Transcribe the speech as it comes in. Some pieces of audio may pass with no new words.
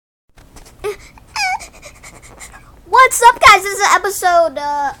What's up, guys? This is an episode,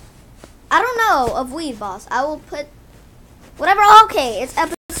 I don't know, of Weed Boss. I will put whatever. Okay, it's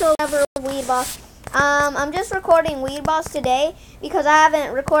episode whatever of Weed Boss. I'm just recording Weed Boss today because I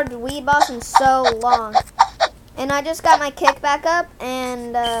haven't recorded Weed Boss in so long. And I just got my kick back up,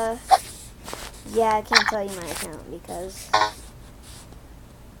 and, yeah, I can't tell you my account because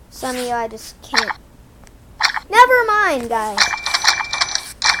some of you I just can't. Never mind, guys.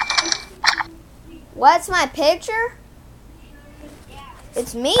 What's my picture?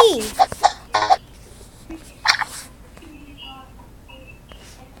 It's me.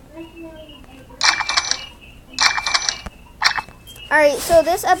 Alright, so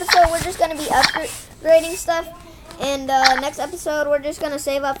this episode we're just going to be upgrading stuff. And next episode we're just going to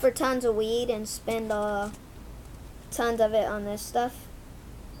save up for tons of weed and spend tons of it on this stuff.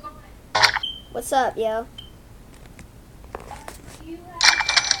 What's up, yo?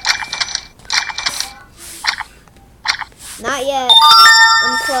 Not yet.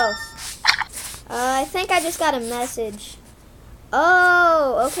 I'm close. I think I just got a message.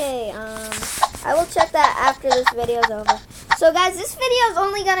 Oh, okay. I will check that after this video's over. So, guys, this video is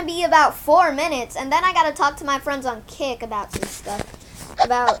only going to be about 4 minutes, and then I got to talk to my friends on Kick about some stuff.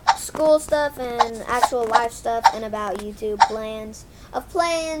 About school stuff and actual life stuff, and about YouTube plans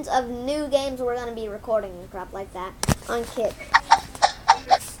of new games we're going to be recording and crap like that on Kick.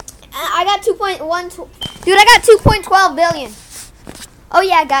 I got 2.1. Dude, I got 2.12 billion. Oh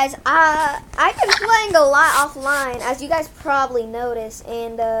yeah, guys. I've been playing a lot offline, as you guys probably noticed,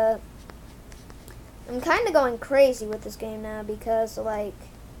 and I'm kind of going crazy with this game now because, like,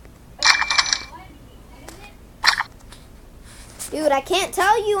 dude, I can't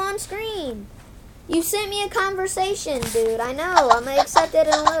tell you on screen. You sent me a conversation, dude. I know. I'm gonna accept it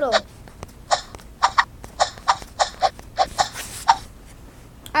in a little.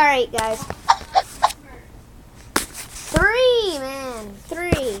 Alright, guys. 3, man.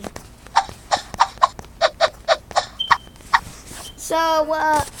 3. So,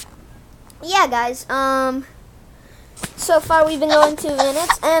 yeah, guys. So far we've been going 2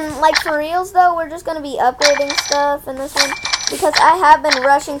 minutes. And, like, for reals, though, we're just going to be upgrading stuff in this one. Because I have been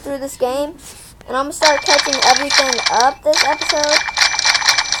rushing through this game. And I'm going to start catching everything up this episode.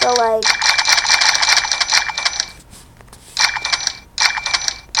 So, like,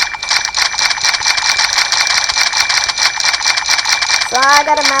 so I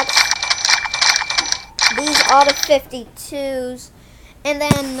gotta max these all to 52s, and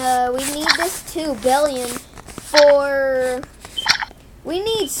then we need this 2 billion for. We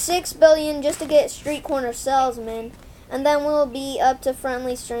need 6 billion just to get Street Corner Salesman, and then we'll be up to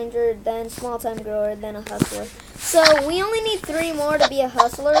Friendly Stranger, then Small Time Grower, then a Hustler. So we only need 3 more to be a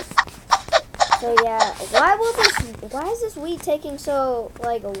Hustler. So yeah, why is this weed taking so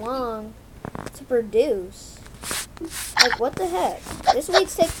long to produce? Like, what the heck? This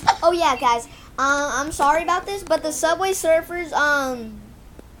week's oh yeah, guys. I'm sorry about this, but the Subway Surfers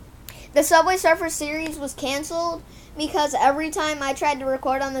series was canceled because every time I tried to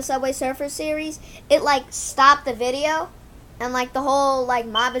record on the Subway Surfers series, it like stopped the video, and like the whole like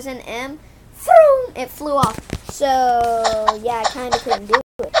Mob is an M, it flew off. So yeah, I kind of couldn't do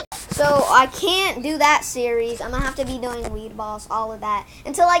it. So I can't do that series. I'm gonna have to be doing Weed Boss, all of that,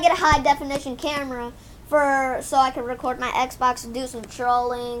 until I get a high definition camera. So I can record my Xbox and do some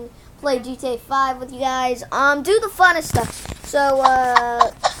trolling, play GTA 5 with you guys, do the funnest stuff. So,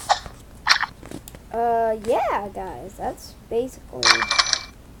 yeah, guys, that's basically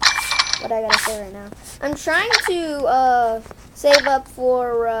what I gotta say right now. I'm trying to, save up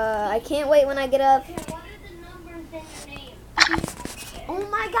for, I can't wait when I get up. Okay, what are the numbers in your name? Oh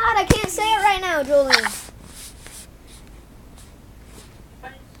my god, I can't say it right now, Julian.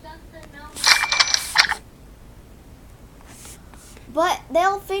 But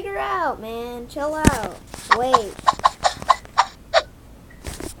they'll figure out, man. Chill out. Wait.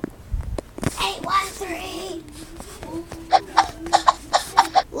 813.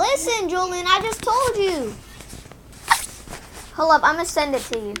 Listen, Julian, I just told you. Hold up, I'm gonna send it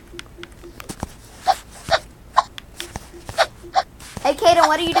to you. Hey, Kaden,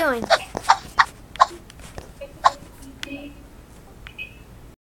 what are you doing?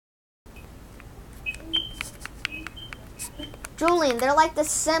 Julian, they're like the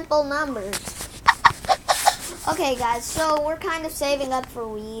simple numbers. Okay, guys, so we're kind of saving up for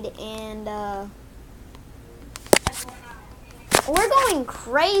weed, and we're going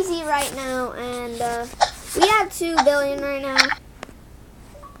crazy right now, and we have 2 billion right now.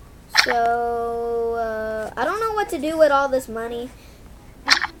 So I don't know what to do with all this money,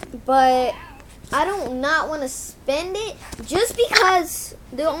 but I don't not want to spend it just because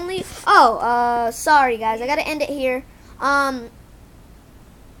the only. Sorry guys, I gotta end it here.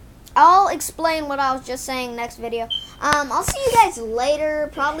 I'll explain what I was just saying next video. I'll see you guys later,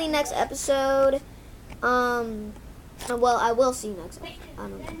 probably next episode. Well, I will see you next. I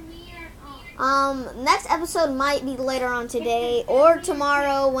don't know. Next episode might be later on today or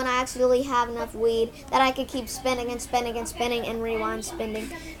tomorrow when I actually have enough weed that I could keep spinning and spinning and spinning and rewind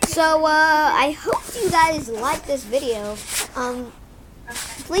spinning. So, I hope you guys like this video.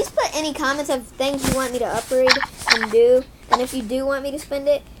 Please put any comments of things you want me to upgrade and do, and if you do want me to spend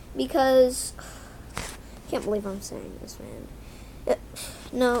it, because I can't believe I'm saying this, man.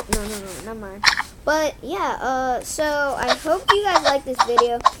 No, never mind. But yeah, so I hope you guys like this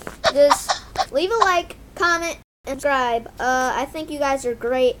video. Just leave a like, comment, and subscribe. I think you guys are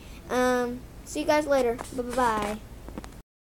great. See you guys later. Bye-bye.